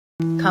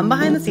Come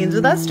behind the scenes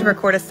with us to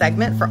record a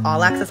segment for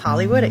All Access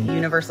Hollywood at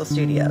Universal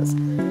Studios.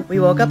 We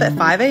woke up at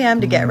 5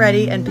 a.m. to get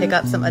ready and pick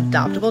up some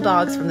adoptable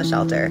dogs from the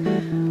shelter.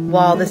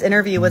 While this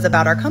interview was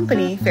about our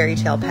company,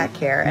 FairyTail Pet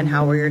Care, and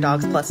how we're your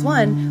dogs plus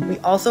one, we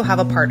also have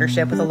a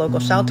partnership with a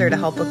local shelter to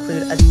help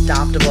include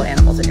adoptable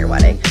animals in your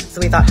wedding. So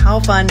we thought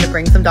how fun to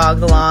bring some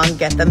dogs along,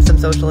 get them some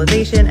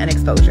socialization and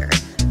exposure.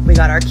 We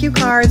got our cue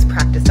cards,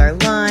 practiced our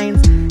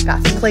lines,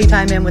 got some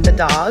playtime in with the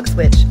dogs,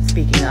 which,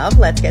 speaking of,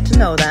 let's get to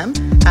know them.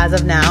 As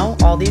of now,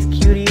 all these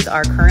cuties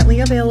are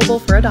currently available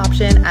for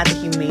adoption at the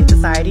Humane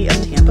Society of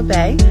Tampa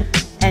Bay.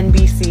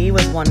 NBC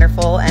was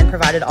wonderful and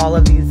provided all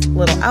of these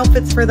little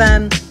outfits for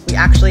them. We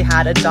actually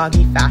had a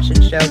doggy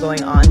fashion show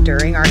going on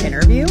during our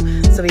interview,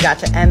 so we got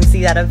to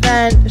MC that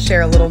event,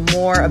 share a little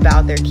more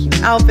about their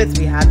cute outfits.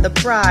 We had the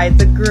bride,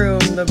 the groom,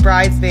 the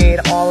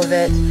bridesmaid, all of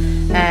it,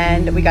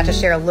 and we got to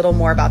share a little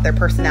more about their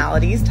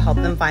personalities to help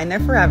them find their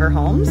forever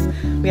homes.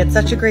 We had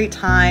such a great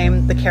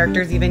time. The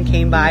characters even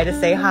came by to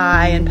say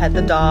hi and pet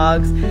the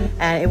dogs,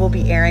 and it will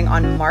be airing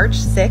on March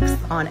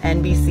 6th on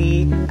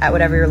NBC at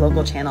whatever your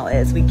local channel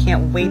is. We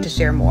can't wait to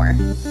share more.